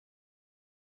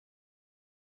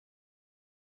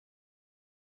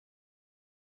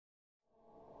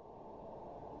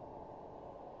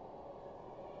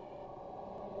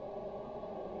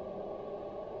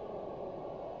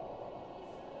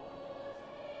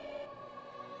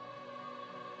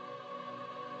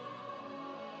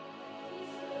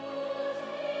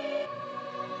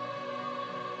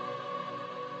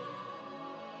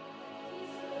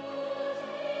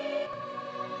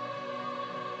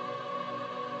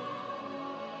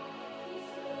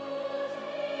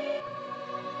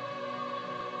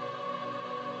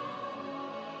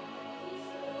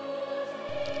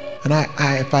And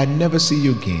if I never see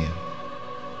you again,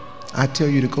 I tell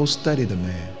you to go study the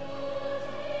man.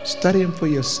 Study him for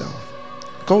yourself.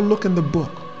 Go look in the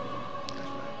book.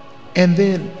 And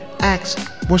then ask,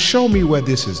 well, show me where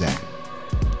this is at.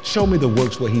 Show me the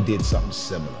works where he did something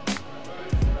similar.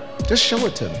 Just show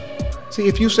it to me. See,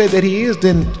 if you say that he is,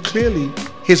 then clearly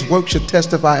his work should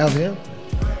testify of him.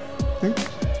 See?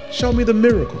 Show me the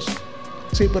miracles.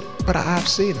 See, but I've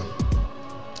seen them.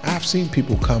 I've seen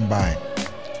people come by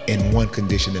in one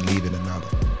condition and leave in another.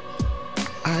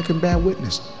 I can bear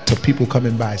witness to people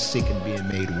coming by sick and being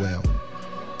made well.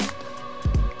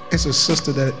 It's a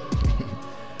sister that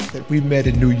we met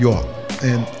in New York,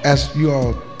 and as you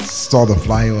all saw the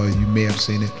flyer, or you may have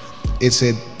seen it, it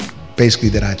said basically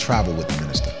that I travel with the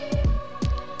minister.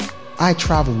 I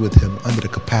travel with him under the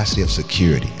capacity of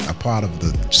security, a part of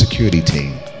the security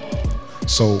team.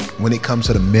 So when it comes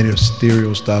to the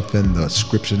ministerial stuff and the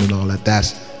scripture and all that,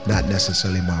 that's not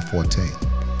necessarily my forte.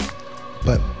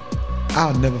 But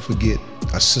I'll never forget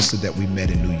a sister that we met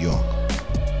in New York.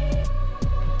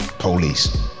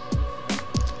 Police.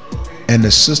 And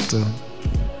the sister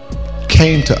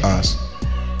came to us,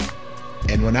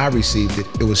 and when I received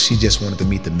it, she just wanted to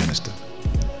meet the minister.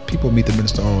 People meet the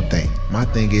minister all day. My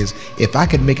thing is, if I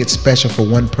can make it special for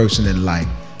one person in life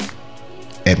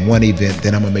at one event,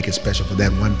 then I'm gonna make it special for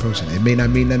that one person. It may not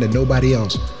mean nothing to nobody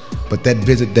else, but that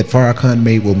visit that Farrakhan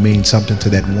made will mean something to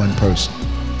that one person.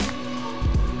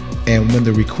 And when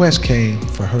the request came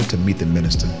for her to meet the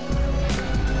minister,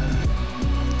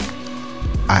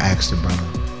 I asked her, brother,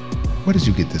 where did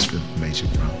you get this information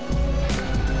from?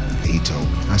 He told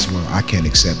me. I said, well, I can't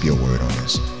accept your word on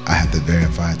this. I have to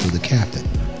verify it through the captain.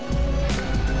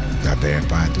 I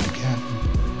verified it through the captain.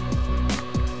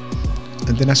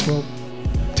 And then I said, well,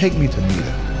 take me to meet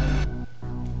her.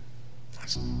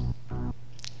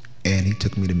 And he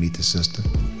took me to meet the sister.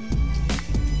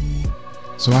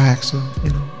 So I asked her,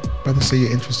 brother, say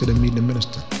you're interested in meeting the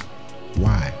minister.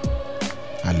 Why?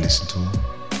 I listened to him.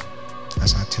 I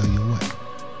said, I'll tell you what.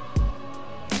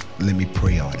 Let me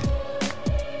pray on it.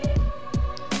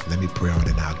 Let me pray on it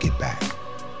and I'll get back.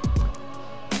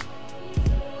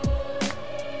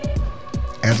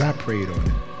 As I prayed on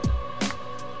it,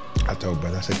 I told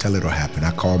brother, I said, tell it it'll happen.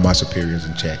 I called my superiors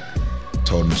and checked,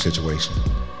 told them the situation,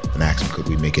 and asked them, could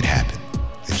we make it happen?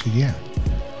 They said, yeah.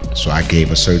 So I gave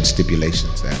her certain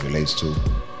stipulations that relates to,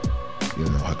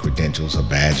 her credentials, her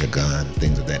badge, her gun,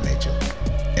 things of that nature.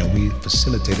 And we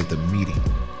facilitated the meeting,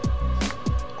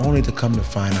 only to come to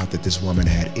find out that this woman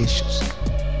had issues,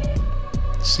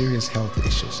 serious health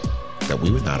issues that we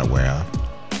were not aware of.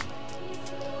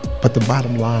 But the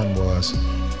bottom line was,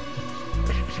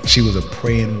 she was a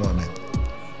praying woman,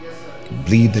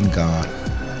 believed in God,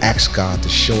 asked God to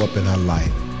show up in her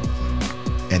life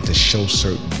and to show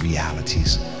certain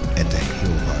realities and to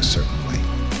heal her a certain way.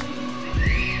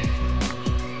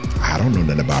 I don't know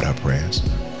nothing about her prayers.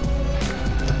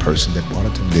 The person that brought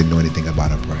it to me didn't know anything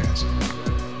about her prayers.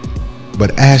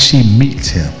 But as she meets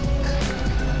him,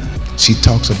 she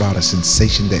talks about a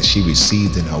sensation that she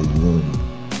received in her womb,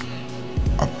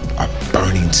 a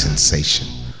burning sensation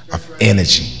of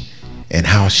energy, and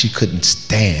how she couldn't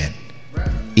stand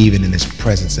even in his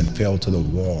presence and fell to the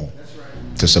wall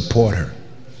to support her.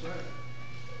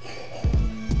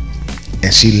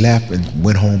 And she left and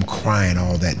went home crying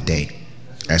all that day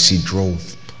as she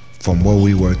drove from where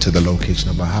we were to the location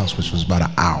of our house, which was about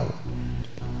an hour.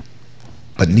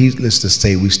 But needless to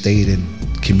say, we stayed in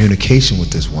communication with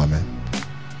this woman,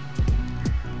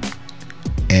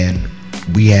 and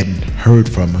we hadn't heard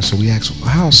from her, so we asked, well,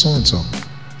 how's so-and-so?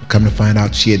 Come to find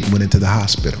out, she had went into the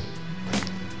hospital.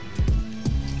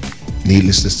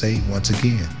 Needless to say, once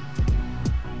again,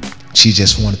 she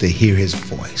just wanted to hear his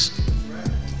voice.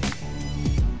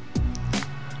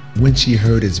 When she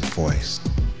heard his voice,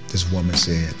 this woman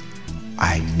said,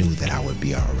 I knew that I would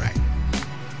be all right.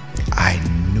 I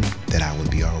knew that I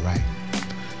would be all right.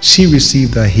 She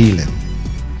received her healing.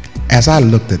 As I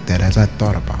looked at that, as I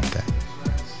thought about that,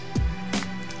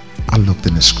 I looked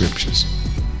in the scriptures.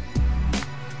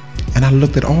 And I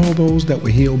looked at all those that were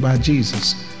healed by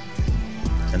Jesus.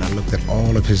 And I looked at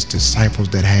all of his disciples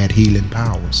that had healing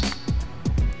powers.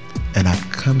 And I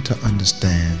come to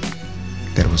understand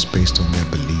that it was based on their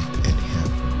belief in him.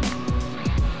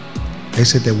 They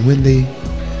said that when they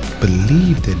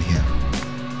believed in him,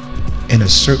 in a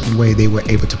certain way, they were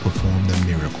able to perform the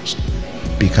miracles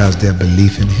because their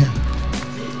belief in him.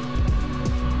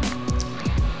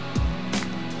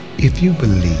 If you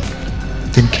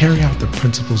believe, then carry out the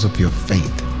principles of your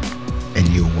faith and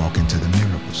you'll walk into the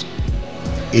miracles.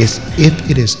 If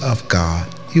it is of God,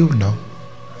 you'll know.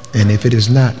 And if it is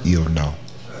not, you'll know.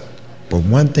 But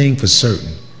one thing for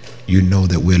certain, you know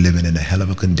that we're living in a hell of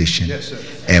a condition, Yes, sir.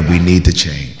 and we need to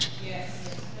change.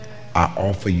 I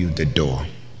offer you the door,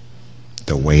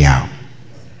 the way out.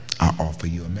 I offer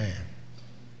you a man.